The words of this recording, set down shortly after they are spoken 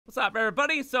What's up,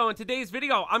 everybody? So in today's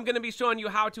video, I'm going to be showing you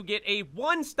how to get a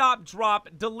one-stop drop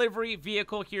delivery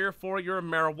vehicle here for your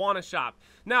marijuana shop.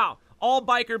 Now, all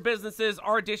biker businesses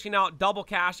are dishing out double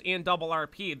cash and double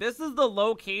RP. This is the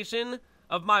location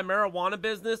of my marijuana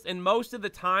business, and most of the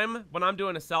time when I'm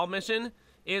doing a sell mission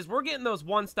is we're getting those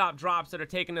one-stop drops that are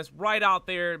taking us right out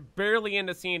there, barely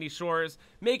into Sandy Shores,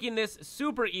 making this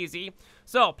super easy.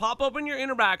 So pop open your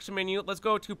interaction menu. Let's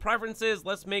go to preferences.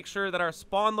 Let's make sure that our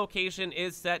spawn location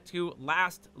is set to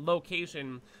last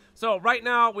location. So right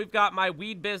now we've got my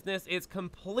weed business. It's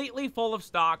completely full of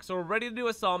stock, so we're ready to do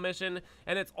a sell mission,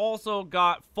 and it's also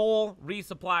got full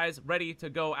resupplies ready to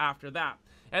go after that.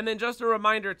 And then just a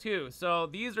reminder too, so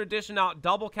these are dishing out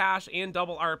double cash and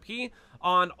double RP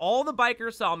on all the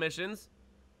biker sell missions,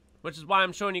 which is why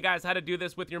I'm showing you guys how to do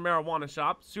this with your marijuana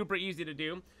shop. Super easy to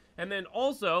do. And then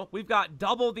also, we've got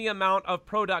double the amount of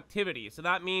productivity. So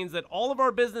that means that all of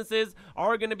our businesses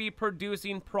are going to be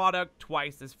producing product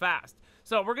twice as fast.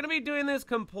 So we're going to be doing this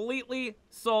completely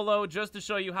solo just to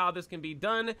show you how this can be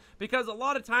done, because a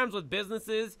lot of times with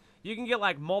businesses, you can get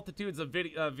like multitudes of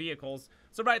vehicles.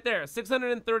 So right there,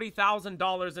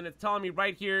 $630,000, and it's telling me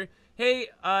right here, hey,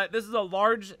 this is a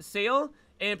large sale,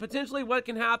 and potentially what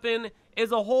can happen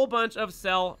is a whole bunch of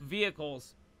sell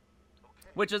vehicles.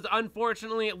 Which is,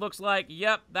 unfortunately, it looks like,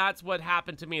 yep, that's what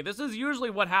happened to me. This is usually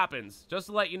what happens, just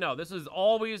to let you know. This is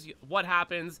always what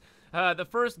happens. The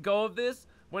first go of this,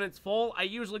 when it's full, I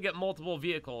usually get multiple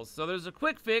vehicles. So there's a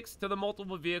quick fix to the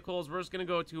multiple vehicles. We're just going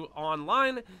to go to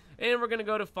online, and we're going to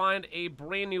go to find a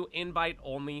brand new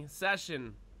invite-only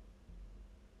session.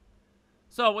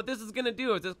 So what this is going to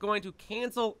do is it's going to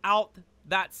cancel out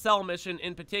that sell mission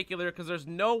in particular, because there's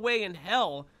no way in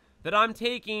hell that I'm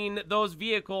taking those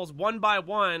vehicles one by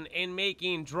one and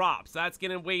making drops. That's going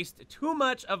to waste too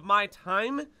much of my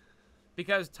time,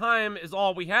 because time is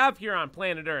all we have here on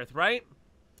planet Earth, right?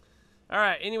 All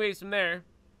right, anyways, from there,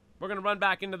 we're going to run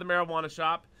back into the marijuana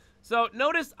shop. So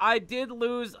notice I did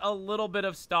lose a little bit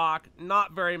of stock,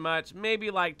 not very much,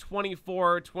 maybe like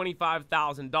 $24,000,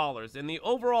 $25,000. In the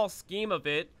overall scheme of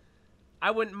it, I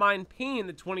wouldn't mind paying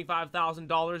the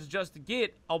 $25,000 just to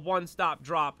get a one-stop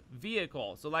drop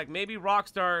vehicle. So like maybe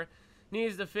Rockstar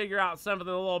needs to figure out something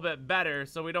a little bit better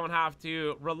so we don't have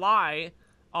to rely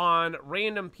on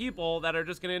random people that are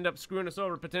just going to end up screwing us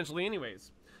over potentially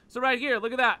anyways. So right here,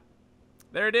 look at that.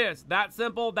 There it is. That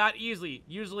simple, that easy.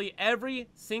 Usually every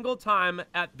single time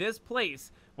at this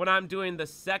place when I'm doing the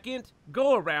second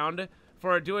go around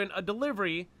for doing a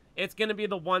delivery, it's going to be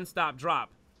the one-stop drop.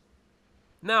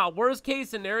 Now, worst case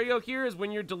scenario here is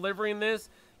when you're delivering this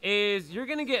is you're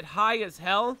going to get high as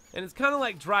hell, and it's kind of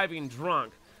like driving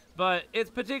drunk. But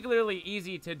it's particularly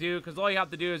easy to do because all you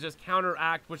have to do is just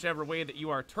counteract whichever way that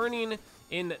you are turning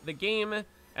in the game.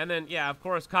 And then, yeah, of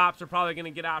course, cops are probably going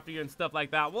to get after you and stuff like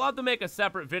that. We'll have to make a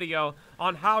separate video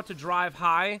on how to drive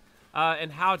high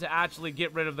and how to actually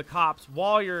get rid of the cops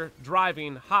while you're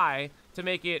driving high to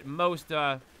make it most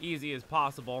easy as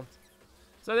possible.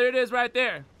 So there it is right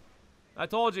there. I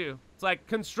told you. It's like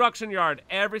construction yard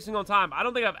every single time. I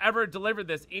don't think I've ever delivered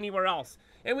this anywhere else.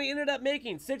 And we ended up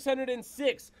making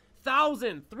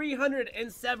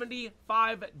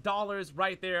 $606,375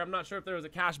 right there. I'm not sure if there was a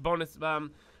cash bonus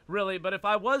really, but if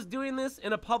I was doing this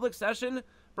in a public session,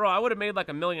 bro, I would have made like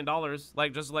 $1 million.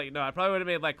 Like, just to let you know, I probably would have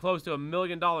made like close to $1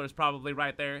 million probably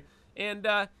right there. And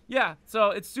yeah,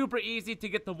 so it's super easy to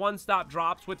get the one-stop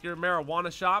drops with your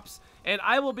marijuana shops, and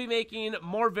I will be making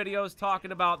more videos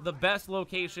talking about the best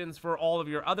locations for all of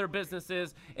your other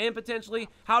businesses and potentially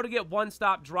how to get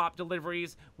one-stop drop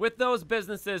deliveries with those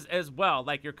businesses as well,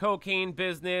 like your cocaine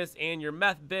business and your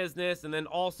meth business, and then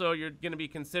also you're going to be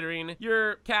considering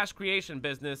your cash creation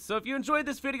business. So if you enjoyed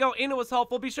this video and it was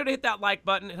helpful, be sure to hit that like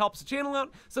button. It helps the channel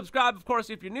out. Subscribe, of course,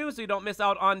 if you're new, so you don't miss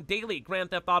out on daily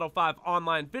Grand Theft Auto 5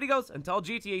 online videos until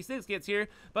GTA 6 gets here.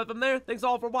 But from there, thanks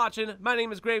all for watching. My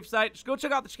name is GRAVESIGHT. Just go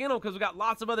check out the channel because we got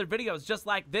lots of other videos just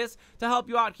like this to help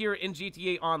you out here in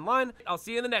GTA Online. I'll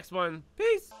see you in the next one.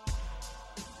 Peace!